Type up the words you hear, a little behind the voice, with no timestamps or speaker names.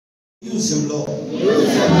Use him, Lord.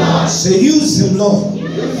 Say, use him, Lord. Give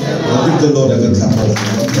the Lord a good clap of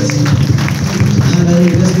hands.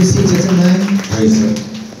 Hallelujah. Let's be seated tonight. Praise him.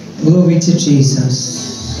 Glory to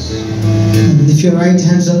Jesus. And lift your right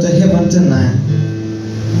hands up to heaven tonight.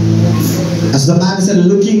 As the Bible said,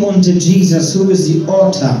 looking unto Jesus, who is the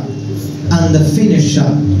author and the finisher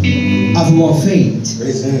of our faith.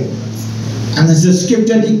 Praise him. And as the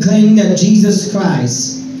scripture declaring that Jesus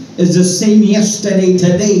Christ is the same yesterday,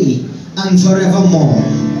 today, and forevermore.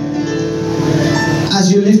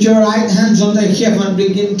 As you lift your right hands unto heaven,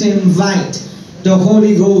 begin to invite the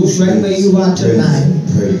Holy Ghost right where you are tonight.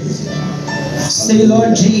 Praise. Say,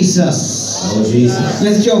 Lord Jesus, Lord Jesus,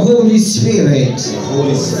 let your Holy Spirit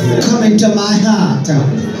Holy Spirit, come into my heart,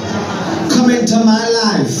 come into my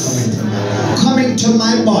life, come into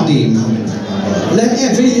my body. Let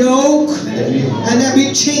every yoke and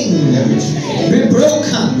every chain be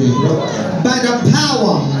broken by the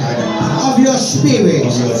power of your Spirit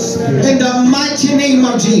in the mighty name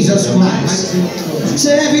of Jesus Christ.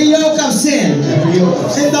 Say, every yoke of sin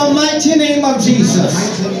in the mighty name of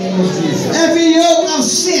Jesus. Every yoke of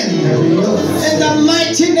sin in the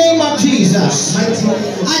mighty name of Jesus.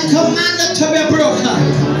 I command it to be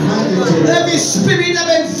broken. Every spirit of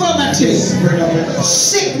infirmity,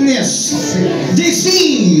 sickness,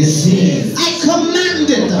 disease, I command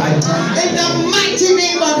it in the mighty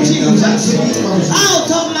name of Jesus out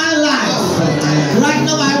of my life. Right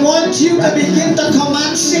now I want you to begin to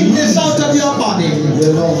command sickness out of your body.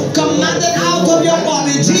 Command it out of your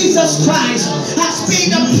body. Jesus Christ has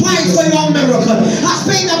paid the price for your miracle, has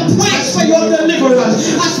paid the price for your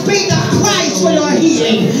deliverance, has paid the price for your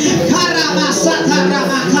healing.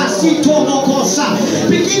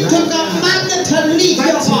 Begin to command it to leave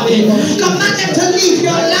your body, command it to leave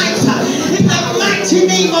your life in the mighty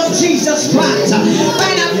name of Jesus Christ,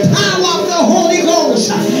 by the power of the Holy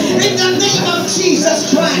Ghost, in the name of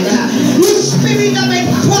Jesus Christ. You spirit of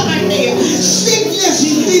infirmity, sickness,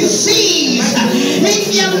 disease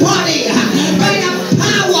in your body, by the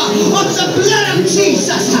power of the blood of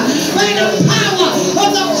Jesus, by the power of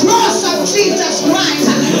the cross of Jesus Christ,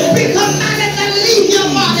 be commanded to leave your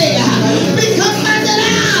body, be commanded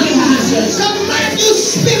out. Command you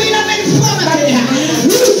spirit of infirmity,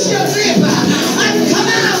 loose your grip and come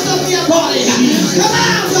out of your body, come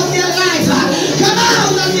out of your life, come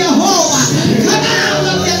out of your home, come out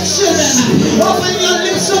of your children. Open your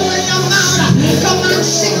lips, open your mouth, command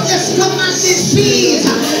sickness, command disease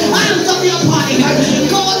out of your body.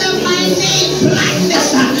 Call them by name: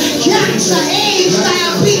 blindness, cancer, AIDS,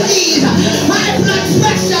 diabetes, high blood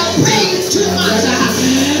pressure, pain, tumors,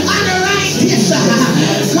 arthritis.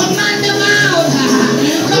 Command them out,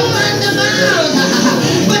 command them out.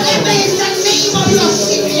 Whatever is the name of your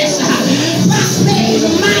sickness, back pain,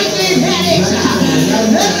 migraine headaches,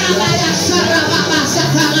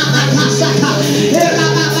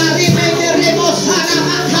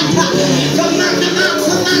 command them out,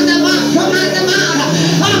 command them out, command them out.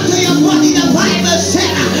 Out to your body, the Bible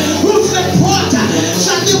said, whose report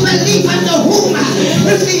shall you believe in the whom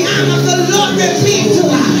if the arm of the Lord revealed to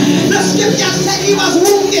her. The scripture said he was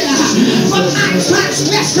wounded for my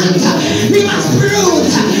transgressions, he was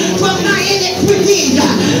bruised for my iniquities.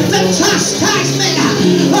 The chastisement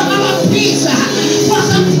of our peace was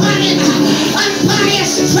upon him, and by his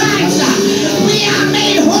stripes we are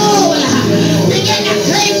made whole. Begin to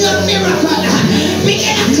claim your miracle,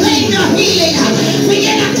 begin to claim your healing,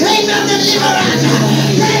 begin to claim your deliverance,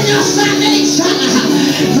 claim your salvation,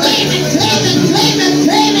 claim it, claim it, claim it,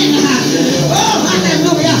 claim it. Oh,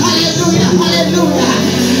 hallelujah, hallelujah, hallelujah.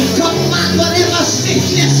 Command whatever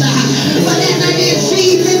sickness, whatever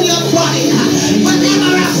disease in your body,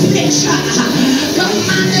 whatever affliction,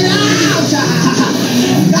 command it out.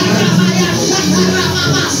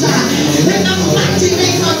 In the mighty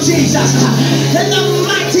name of Jesus, in the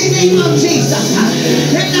mighty name of Jesus,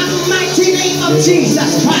 in the mighty name of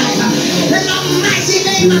Jesus Christ, in the mighty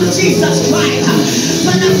name of Jesus Christ.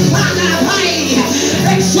 For the Father I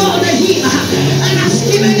exalted him and has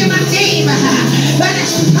given him a name that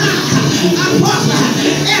is power above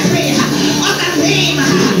every other name.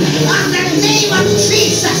 On the name of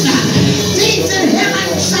Jesus, things in heaven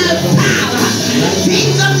shall bow,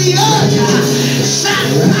 things of the earth shall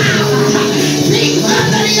bow, things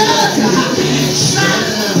under the earth shall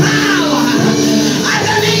bow. At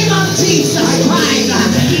the name of Jesus Christ,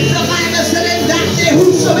 the Bible said in that day,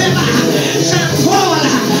 whosoever shall call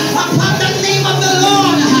upon the name of the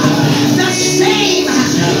Lord, the same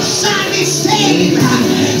shall be saved.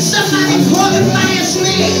 Somebody call him by his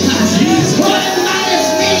name, call him by his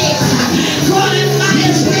name, call him by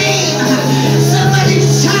his name. Somebody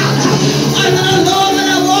shout unto the Lord with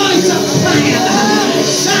a voice of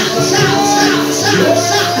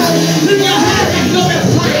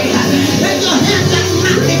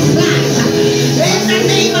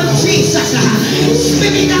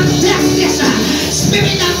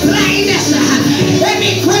blindness,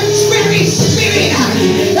 every contrary spirit,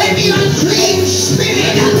 every unclean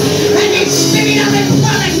spirit, every spirit of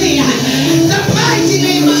infirmity, the mighty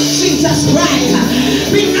name of Jesus Christ,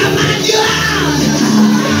 we command you out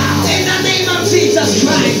in the name of Jesus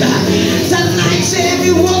Christ. Tonight, say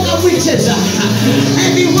every work of witches,